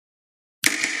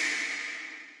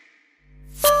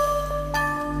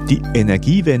Die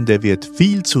Energiewende wird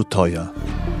viel zu teuer.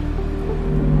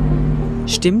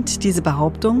 Stimmt diese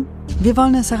Behauptung? Wir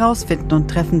wollen es herausfinden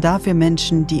und treffen dafür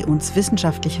Menschen, die uns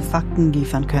wissenschaftliche Fakten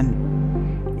liefern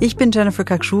können. Ich bin Jennifer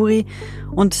Kakshuri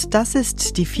und das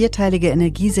ist die 4-teilige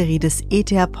Energieserie des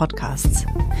ETH-Podcasts.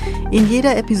 In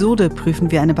jeder Episode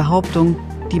prüfen wir eine Behauptung,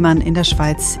 die man in der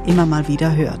Schweiz immer mal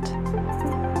wieder hört.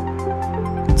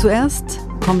 Zuerst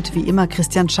kommt wie immer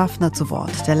Christian Schaffner zu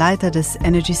Wort, der Leiter des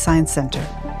Energie Science Center.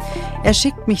 Er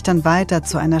schickt mich dann weiter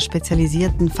zu einer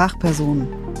spezialisierten Fachperson.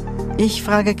 Ich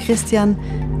frage Christian,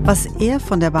 was er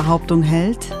von der Behauptung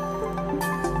hält.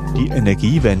 Die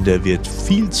Energiewende wird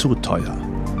viel zu teuer.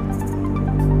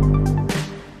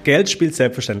 Geld spielt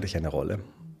selbstverständlich eine Rolle.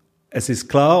 Es ist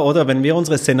klar, oder, wenn wir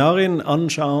unsere Szenarien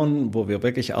anschauen, wo wir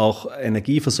wirklich auch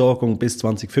Energieversorgung bis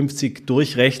 2050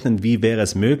 durchrechnen, wie wäre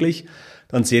es möglich,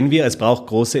 dann sehen wir, es braucht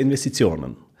große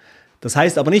Investitionen. Das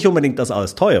heißt aber nicht unbedingt, dass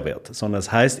alles teuer wird, sondern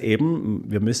es heißt eben,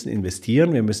 wir müssen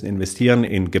investieren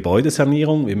in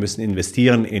Gebäudesanierung, wir müssen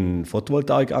investieren in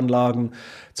Photovoltaikanlagen,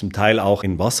 zum Teil auch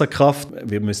in Wasserkraft,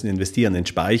 wir müssen investieren in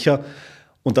Speicher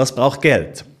und das braucht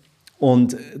Geld.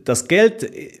 Und das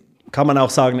Geld, kann man auch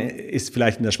sagen, ist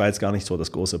vielleicht in der Schweiz gar nicht so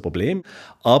das große Problem,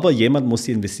 aber jemand muss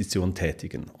die Investition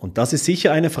tätigen. Und das ist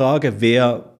sicher eine Frage,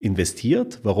 wer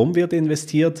investiert, warum wird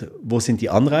investiert, wo sind die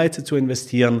Anreize zu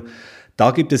investieren.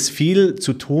 Da gibt es viel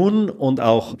zu tun und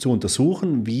auch zu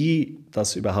untersuchen, wie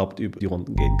das überhaupt über die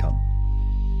Runden gehen kann.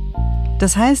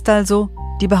 Das heißt also,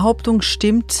 die Behauptung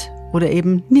stimmt oder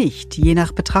eben nicht, je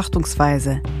nach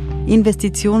Betrachtungsweise.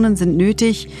 Investitionen sind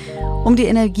nötig, um die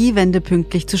Energiewende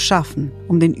pünktlich zu schaffen,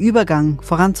 um den Übergang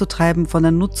voranzutreiben von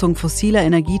der Nutzung fossiler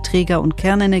Energieträger und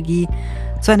Kernenergie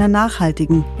zu einer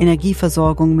nachhaltigen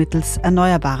Energieversorgung mittels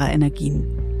erneuerbarer Energien.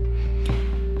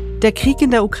 Der Krieg in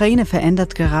der Ukraine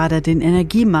verändert gerade den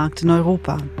Energiemarkt in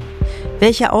Europa.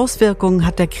 Welche Auswirkungen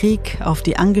hat der Krieg auf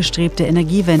die angestrebte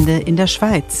Energiewende in der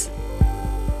Schweiz?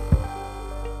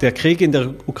 Der Krieg in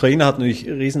der Ukraine hat natürlich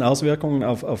riesen Auswirkungen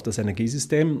auf das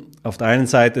Energiesystem. Auf der einen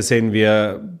Seite sehen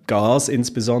wir Gas,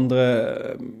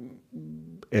 insbesondere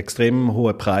extrem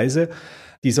hohe Preise.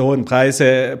 Diese hohen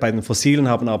Preise bei den Fossilen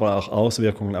haben aber auch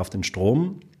Auswirkungen auf den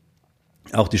Strom.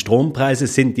 Auch die Strompreise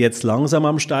sind jetzt langsam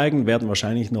am Steigen, werden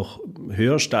wahrscheinlich noch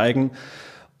höher steigen.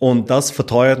 Und das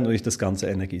verteuert natürlich das ganze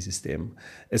Energiesystem.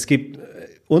 Es gibt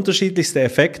unterschiedlichste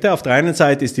Effekte. Auf der einen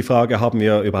Seite ist die Frage, haben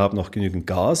wir überhaupt noch genügend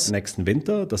Gas nächsten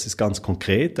Winter? Das ist ganz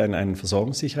konkret ein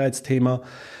Versorgungssicherheitsthema.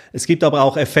 Es gibt aber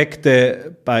auch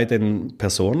Effekte bei den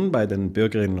Personen, bei den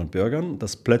Bürgerinnen und Bürgern,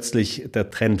 dass plötzlich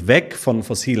der Trend weg von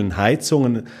fossilen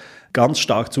Heizungen ganz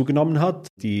stark zugenommen hat.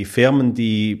 Die Firmen,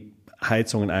 die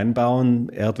Heizungen einbauen,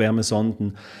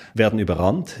 Erdwärmesonden werden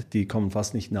überrannt, die kommen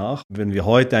fast nicht nach. Wenn wir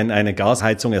heute eine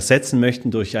Gasheizung ersetzen möchten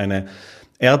durch eine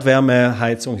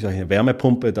Erdwärmeheizung, durch eine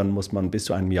Wärmepumpe, dann muss man bis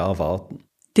zu einem Jahr warten.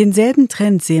 Denselben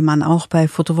Trend sehe man auch bei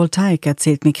Photovoltaik,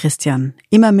 erzählt mir Christian.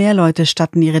 Immer mehr Leute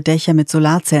statten ihre Dächer mit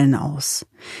Solarzellen aus.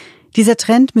 Dieser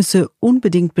Trend müsse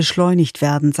unbedingt beschleunigt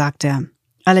werden, sagt er.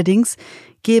 Allerdings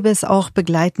gäbe es auch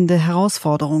begleitende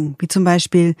Herausforderungen, wie zum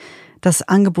Beispiel das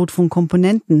Angebot von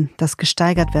Komponenten, das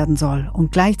gesteigert werden soll.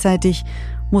 Und gleichzeitig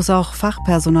muss auch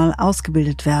Fachpersonal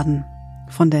ausgebildet werden,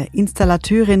 von der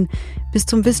Installateurin bis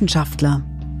zum Wissenschaftler.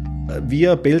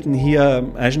 Wir bilden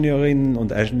hier Ingenieurinnen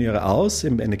und Ingenieure aus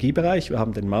im Energiebereich. Wir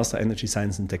haben den Master Energy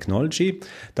Science and Technology.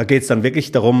 Da geht es dann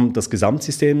wirklich darum, das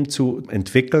Gesamtsystem zu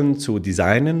entwickeln, zu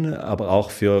designen, aber auch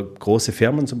für große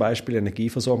Firmen zum Beispiel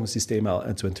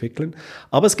Energieversorgungssysteme zu entwickeln.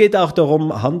 Aber es geht auch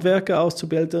darum, Handwerker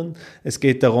auszubilden. Es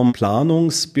geht darum,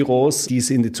 Planungsbüros, die es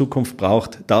in die Zukunft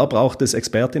braucht. Da braucht es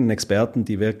Expertinnen und Experten,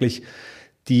 die wirklich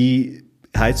die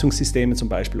Heizungssysteme zum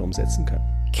Beispiel umsetzen können.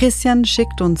 Christian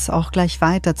schickt uns auch gleich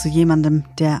weiter zu jemandem,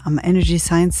 der am Energy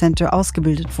Science Center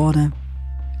ausgebildet wurde.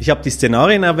 Ich habe die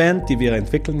Szenarien erwähnt, die wir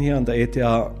entwickeln hier an der ETH.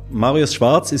 Marius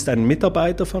Schwarz ist ein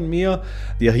Mitarbeiter von mir,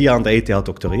 der hier an der ETH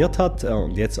doktoriert hat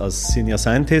und jetzt als Senior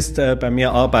Scientist bei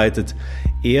mir arbeitet.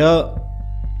 Er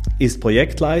ist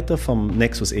Projektleiter vom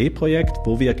Nexus-E-Projekt,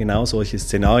 wo wir genau solche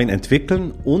Szenarien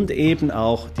entwickeln und eben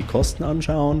auch die Kosten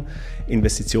anschauen,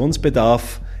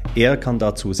 Investitionsbedarf. Er kann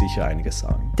dazu sicher einiges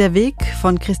sagen. Der Weg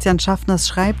von Christian Schaffners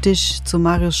Schreibtisch zu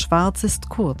Marius Schwarz ist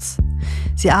kurz.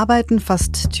 Sie arbeiten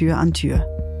fast Tür an Tür.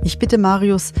 Ich bitte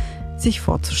Marius, sich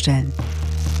vorzustellen.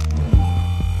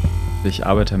 Ich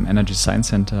arbeite im Energy Science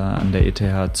Center an der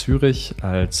ETH Zürich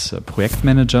als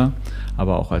Projektmanager,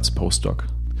 aber auch als Postdoc.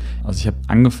 Also ich habe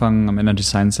angefangen am Energy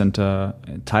Science Center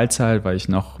in Teilzeit, weil ich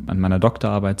noch an meiner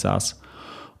Doktorarbeit saß.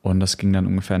 Und das ging dann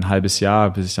ungefähr ein halbes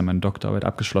Jahr, bis ich dann meine Doktorarbeit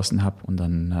abgeschlossen habe. Und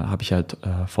dann habe ich halt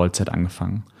Vollzeit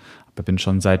angefangen. Aber bin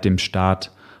schon seit dem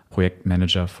Start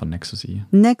Projektmanager von Nexus E.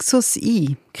 Nexus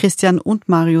E. Christian und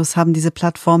Marius haben diese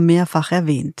Plattform mehrfach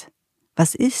erwähnt.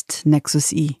 Was ist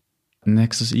Nexus E?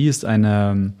 Nexus E ist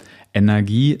eine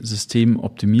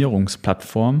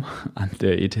Energiesystemoptimierungsplattform an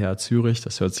der ETH Zürich.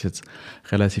 Das hört sich jetzt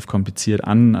relativ kompliziert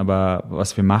an, aber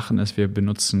was wir machen ist, wir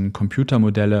benutzen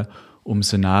Computermodelle, um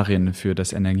Szenarien für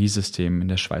das Energiesystem in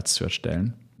der Schweiz zu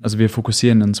erstellen. Also wir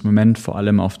fokussieren uns im Moment vor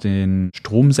allem auf den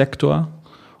Stromsektor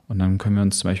und dann können wir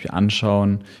uns zum Beispiel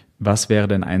anschauen, was wäre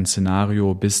denn ein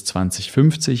Szenario bis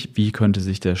 2050? Wie könnte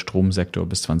sich der Stromsektor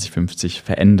bis 2050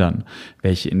 verändern?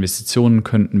 Welche Investitionen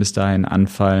könnten bis dahin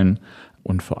anfallen?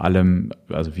 Und vor allem,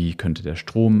 also wie könnte der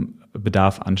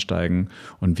Strombedarf ansteigen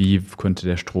und wie könnte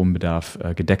der Strombedarf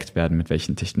gedeckt werden, mit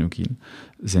welchen Technologien?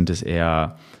 Sind es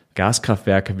eher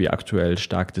Gaskraftwerke, wie aktuell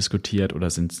stark diskutiert,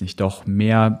 oder sind es nicht doch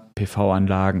mehr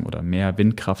PV-Anlagen oder mehr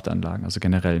Windkraftanlagen, also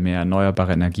generell mehr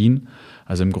erneuerbare Energien?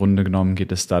 Also im Grunde genommen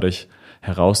geht es dadurch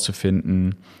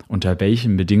herauszufinden, unter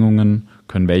welchen Bedingungen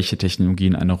können welche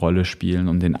Technologien eine Rolle spielen,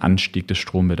 um den Anstieg des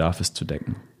Strombedarfs zu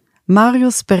decken.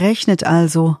 Marius berechnet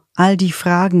also all die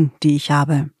Fragen, die ich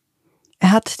habe. Er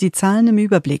hat die Zahlen im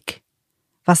Überblick.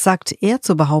 Was sagt er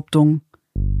zur Behauptung?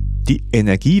 Die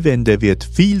Energiewende wird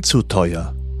viel zu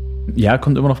teuer. Ja,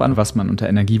 kommt immer darauf an, was man unter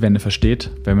Energiewende versteht.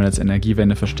 Wenn man als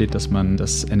Energiewende versteht, dass man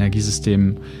das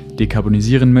Energiesystem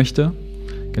dekarbonisieren möchte,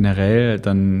 generell,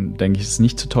 dann denke ich, ist es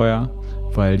nicht zu teuer,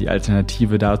 weil die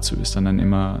Alternative dazu ist dann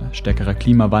immer stärkerer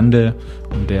Klimawandel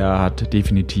und der hat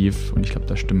definitiv, und ich glaube,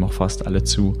 da stimmen auch fast alle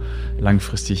zu,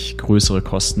 langfristig größere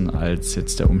Kosten als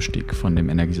jetzt der Umstieg von dem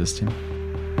Energiesystem.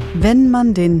 Wenn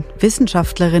man den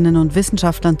Wissenschaftlerinnen und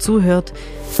Wissenschaftlern zuhört,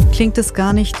 klingt es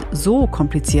gar nicht so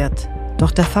kompliziert.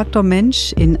 Doch der Faktor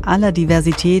Mensch in aller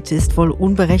Diversität ist wohl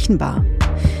unberechenbar.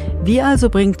 Wie also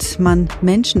bringt man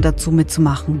Menschen dazu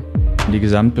mitzumachen? Die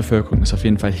Gesamtbevölkerung ist auf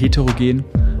jeden Fall heterogen.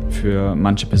 Für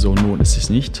manche Personen lohnt es sich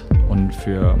nicht und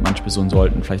für manche Personen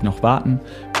sollten vielleicht noch warten,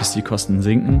 bis die Kosten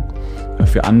sinken.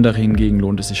 Für andere hingegen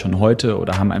lohnt es sich schon heute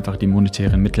oder haben einfach die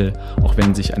monetären Mittel, auch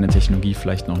wenn sich eine Technologie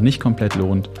vielleicht noch nicht komplett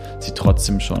lohnt, sie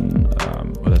trotzdem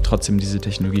diese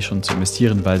Technologie schon zu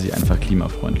investieren, weil sie einfach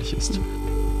klimafreundlich ist.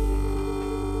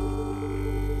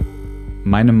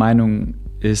 Meine Meinung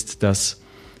ist, dass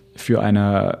für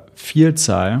eine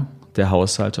Vielzahl der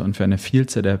Haushalte und für eine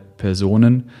Vielzahl der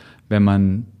Personen, wenn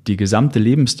man die gesamte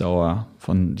Lebensdauer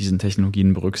von diesen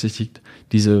Technologien berücksichtigt,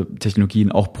 diese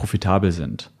Technologien auch profitabel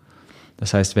sind.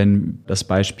 Das heißt, wenn das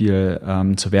Beispiel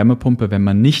zur Wärmepumpe, wenn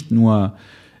man nicht nur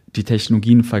die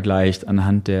Technologien vergleicht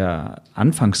anhand der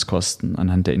Anfangskosten,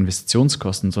 anhand der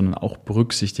Investitionskosten, sondern auch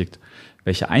berücksichtigt,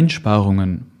 welche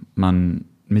Einsparungen man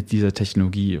mit dieser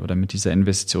Technologie oder mit dieser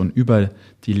Investition über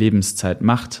die Lebenszeit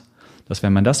macht, dass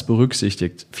wenn man das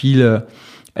berücksichtigt, viele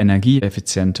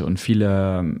energieeffiziente und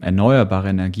viele erneuerbare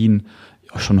Energien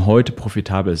schon heute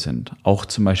profitabel sind. Auch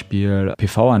zum Beispiel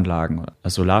PV-Anlagen,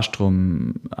 also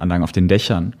Solarstromanlagen auf den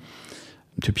Dächern.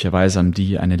 Typischerweise haben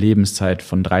die eine Lebenszeit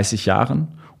von 30 Jahren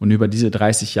und über diese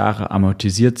 30 Jahre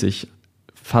amortisiert sich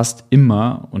fast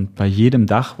immer und bei jedem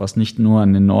Dach, was nicht nur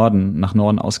an den Norden, nach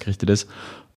Norden ausgerichtet ist,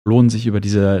 lohnen sich über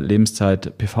diese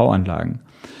Lebenszeit PV-Anlagen.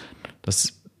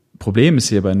 Das Problem ist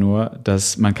hierbei nur,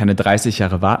 dass man keine 30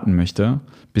 Jahre warten möchte,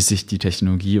 bis sich die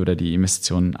Technologie oder die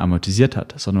Investition amortisiert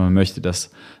hat, sondern man möchte, dass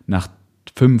nach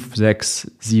 5,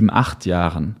 6, 7, 8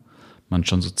 Jahren man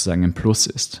schon sozusagen im Plus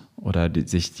ist oder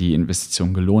sich die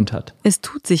Investition gelohnt hat. Es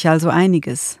tut sich also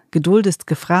einiges. Geduld ist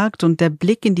gefragt und der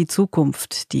Blick in die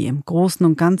Zukunft, die im Großen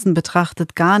und Ganzen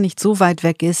betrachtet gar nicht so weit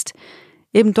weg ist,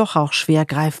 eben doch auch schwer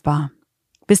greifbar.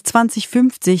 Bis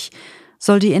 2050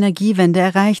 soll die Energiewende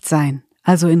erreicht sein,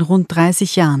 also in rund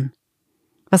 30 Jahren.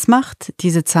 Was macht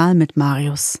diese Zahl mit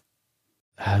Marius?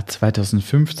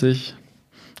 2050,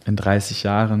 in 30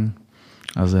 Jahren,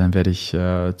 also dann werde ich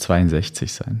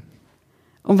 62 sein.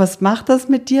 Und was macht das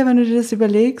mit dir, wenn du dir das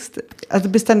überlegst? Also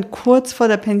bist dann kurz vor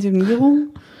der Pensionierung?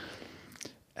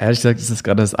 Ehrlich gesagt ist das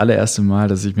gerade das allererste Mal,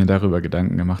 dass ich mir darüber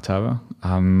Gedanken gemacht habe.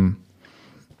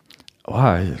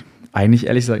 Eigentlich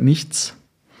ehrlich gesagt nichts.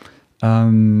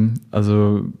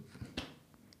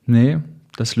 Nee,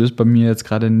 das löst bei mir jetzt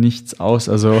gerade nichts aus.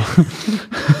 Also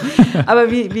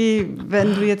Aber wie,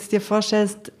 wenn du jetzt dir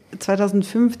vorstellst,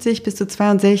 2050 bis zu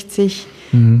 62,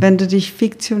 wenn du dich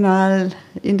fiktional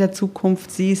in der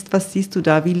Zukunft siehst, was siehst du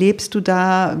da? Wie lebst du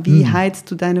da? Wie heizt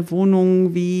du deine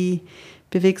Wohnung? Wie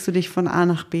bewegst du dich von A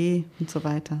nach B und so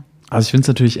weiter? Also ich finde es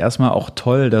natürlich erstmal auch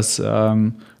toll, dass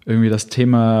irgendwie das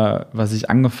Thema, was ich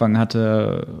angefangen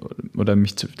hatte oder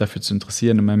mich dafür zu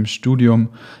interessieren in meinem Studium,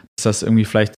 dass das irgendwie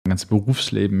vielleicht mein ganzes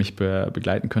Berufsleben mich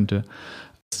begleiten könnte.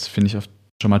 Das finde ich oft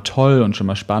schon mal toll und schon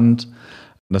mal spannend.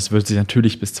 Das wird sich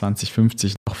natürlich bis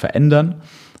 2050 noch verändern.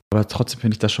 Aber trotzdem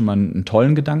finde ich das schon mal einen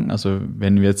tollen Gedanken. Also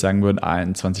wenn wir jetzt sagen würden,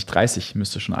 in 2030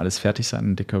 müsste schon alles fertig sein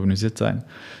und dekarbonisiert sein,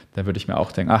 da würde ich mir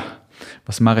auch denken,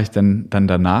 was mache ich denn dann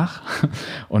danach?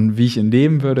 Und wie ich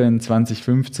leben würde in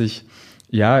 2050,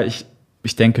 ja, ich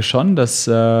denke schon, dass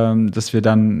wir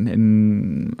dann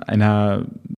in einer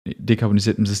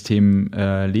dekarbonisierten System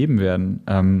leben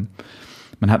werden.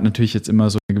 Man hat natürlich jetzt immer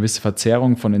so eine gewisse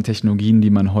Verzerrung von den Technologien, die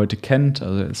man heute kennt.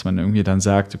 Also dass man irgendwie dann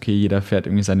sagt, okay, jeder fährt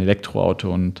irgendwie sein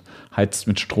Elektroauto und heizt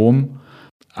mit Strom.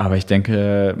 Aber ich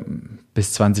denke,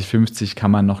 bis 2050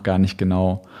 kann man noch gar nicht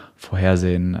genau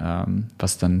vorhersehen,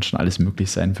 was dann schon alles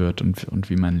möglich sein wird und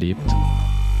wie man lebt.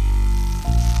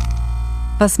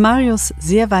 Was Marius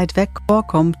sehr weit weg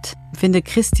vorkommt, finde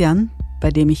Christian,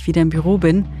 bei dem ich wieder im Büro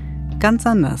bin, ganz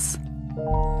anders.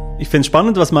 Ich finde es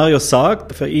spannend, was Marius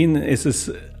sagt. Für ihn ist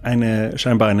es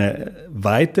scheinbar eine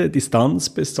weite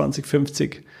Distanz bis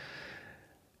 2050.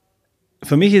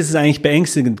 Für mich ist es eigentlich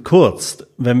beängstigend kurz,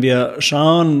 wenn wir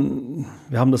schauen,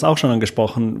 wir haben das auch schon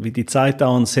angesprochen, wie die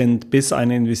Zeitdauern sind, bis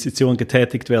eine Investition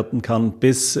getätigt werden kann,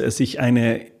 bis sich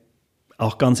eine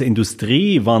auch ganze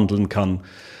Industrie wandeln kann,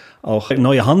 auch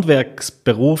neue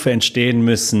Handwerksberufe entstehen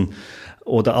müssen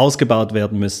oder ausgebaut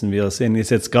werden müssen. Wir sehen es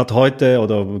jetzt gerade heute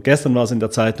oder gestern war es in der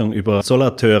Zeitung über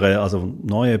Solateure, also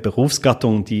neue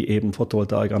Berufsgattungen, die eben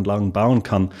Photovoltaikanlagen bauen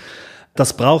kann.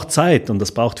 Das braucht Zeit und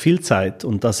das braucht viel Zeit.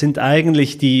 Und das sind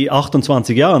eigentlich die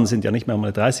 28 Jahre, sind ja nicht mehr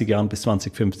mal 30 Jahre bis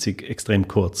 2050 extrem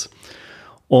kurz.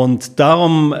 Und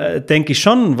darum denke ich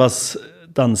schon, was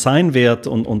dann sein wird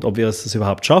und ob wir es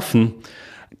überhaupt schaffen.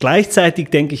 Gleichzeitig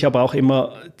denke ich aber auch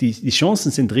immer, die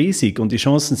Chancen sind riesig und die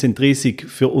Chancen sind riesig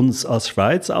für uns als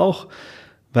Schweiz auch,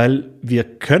 weil wir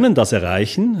können das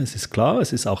erreichen, es ist klar,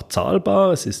 es ist auch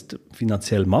zahlbar, es ist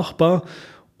finanziell machbar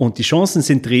und die Chancen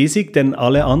sind riesig, denn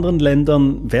alle anderen Länder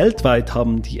weltweit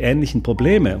haben die ähnlichen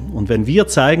Probleme und wenn wir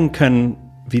zeigen können,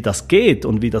 wie das geht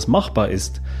und wie das machbar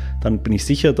ist, dann bin ich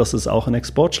sicher, dass es auch ein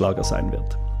Exportschlager sein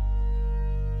wird.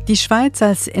 Die Schweiz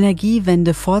als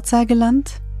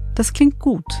Energiewende-Vorzeigeland? Das klingt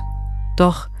gut.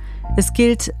 Doch es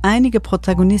gilt, einige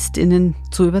ProtagonistInnen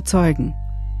zu überzeugen.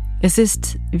 Es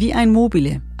ist wie ein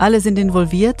Mobile. Alle sind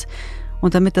involviert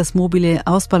und damit das Mobile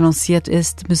ausbalanciert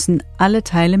ist, müssen alle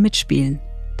Teile mitspielen.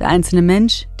 Der einzelne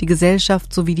Mensch, die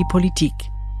Gesellschaft sowie die Politik.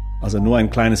 Also nur ein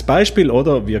kleines Beispiel,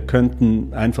 oder? Wir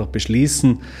könnten einfach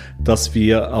beschließen, dass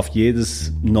wir auf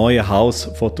jedes neue Haus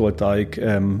Photovoltaik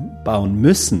bauen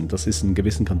müssen. Das ist in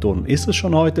gewissen Kantonen ist es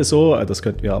schon heute so. Das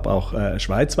könnten wir aber auch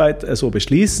schweizweit so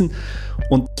beschließen.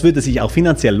 Und es würde sich auch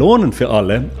finanziell lohnen für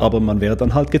alle, aber man wäre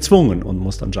dann halt gezwungen und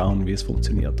muss dann schauen, wie es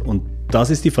funktioniert. Und das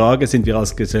ist die Frage, sind wir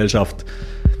als Gesellschaft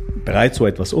bereit, so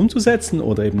etwas umzusetzen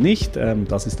oder eben nicht?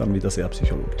 Das ist dann wieder sehr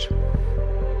psychologisch.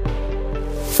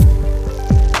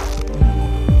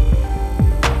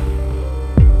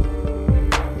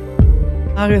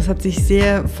 Marius hat sich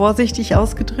sehr vorsichtig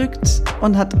ausgedrückt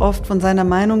und hat oft von seiner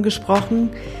Meinung gesprochen,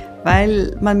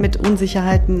 weil man mit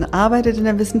Unsicherheiten arbeitet in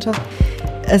der Wissenschaft.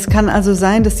 Es kann also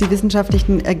sein, dass die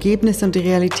wissenschaftlichen Ergebnisse und die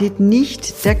Realität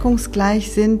nicht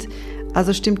deckungsgleich sind.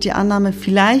 Also stimmt die Annahme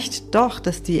vielleicht doch,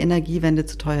 dass die Energiewende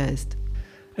zu teuer ist.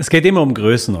 Es geht immer um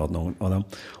Größenordnung, oder?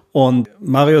 Und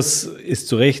Marius ist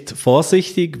zu Recht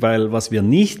vorsichtig, weil was wir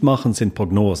nicht machen, sind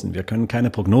Prognosen. Wir können keine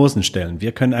Prognosen stellen.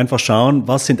 Wir können einfach schauen,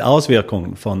 was sind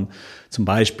Auswirkungen von zum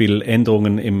Beispiel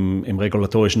Änderungen im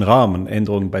regulatorischen Rahmen,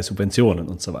 Änderungen bei Subventionen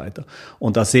und so weiter.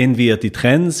 Und da sehen wir die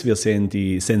Trends, wir sehen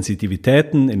die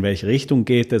Sensitivitäten, in welche Richtung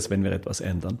geht es, wenn wir etwas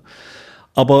ändern.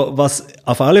 Aber was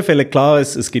auf alle Fälle klar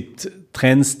ist, es gibt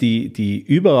Trends, die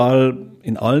überall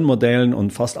in allen Modellen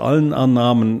und fast allen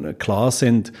Annahmen klar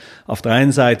sind. Auf der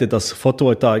einen Seite, dass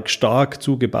Photovoltaik stark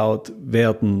zugebaut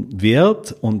werden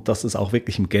wird und dass es auch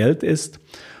wirklich im Geld ist.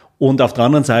 Und auf der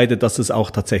anderen Seite, dass es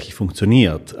auch tatsächlich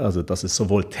funktioniert. Also, dass es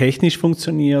sowohl technisch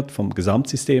funktioniert, vom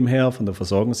Gesamtsystem her, von der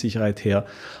Versorgungssicherheit her,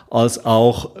 als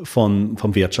auch vom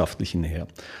Wirtschaftlichen her.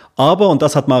 Aber, und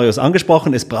das hat Marius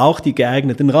angesprochen, es braucht die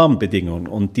geeigneten Rahmenbedingungen.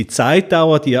 Und die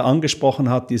Zeitdauer, die er angesprochen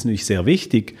hat, die ist natürlich sehr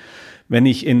wichtig. Wenn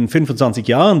ich in 25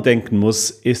 Jahren denken muss,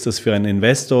 ist das für einen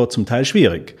Investor zum Teil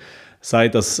schwierig. Sei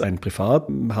das ein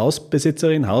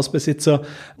Privathausbesitzerin, Hausbesitzer,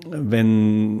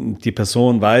 wenn die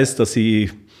Person weiß, dass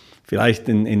sie vielleicht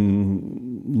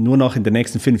nur noch in den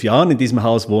nächsten 5 Jahren in diesem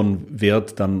Haus wohnen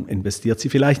wird, dann investiert sie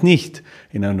vielleicht nicht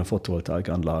in eine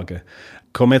Photovoltaikanlage.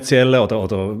 Kommerzielle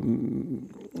oder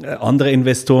andere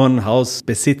Investoren,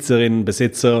 Hausbesitzerinnen,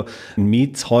 Besitzer in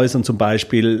Mietshäusern zum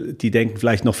Beispiel, die denken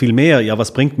vielleicht noch viel mehr, ja,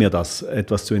 was bringt mir das,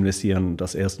 etwas zu investieren,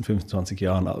 das erst in 25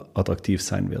 Jahren attraktiv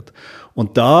sein wird.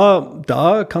 Und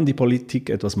da kann die Politik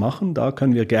etwas machen, da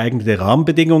können wir geeignete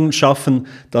Rahmenbedingungen schaffen,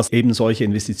 dass eben solche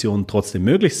Investitionen trotzdem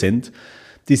möglich sind.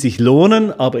 die sich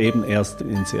lohnen, aber eben erst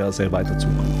in sehr, sehr weiter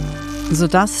Zukunft.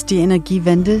 Sodass die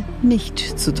Energiewende nicht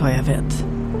zu teuer wird.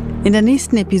 In der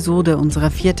nächsten Episode unserer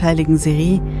 4-teiligen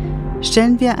Serie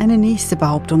stellen wir eine nächste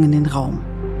Behauptung in den Raum.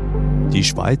 Die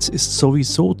Schweiz ist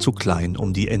sowieso zu klein,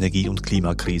 um die Energie- und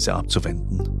Klimakrise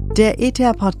abzuwenden. Der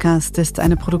ETH-Podcast ist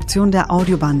eine Produktion der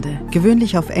Audiobande,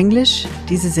 gewöhnlich auf Englisch,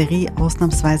 diese Serie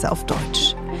ausnahmsweise auf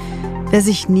Deutsch. Wer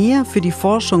sich näher für die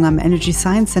Forschung am Energy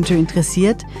Science Center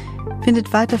interessiert,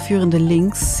 findet weiterführende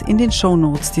Links in den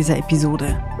Shownotes dieser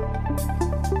Episode.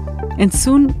 And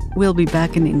soon we'll be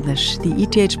back in English. The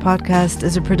ETH podcast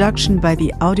is a production by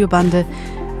the Audiobande,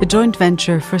 a joint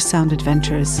venture for Sound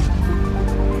Adventures.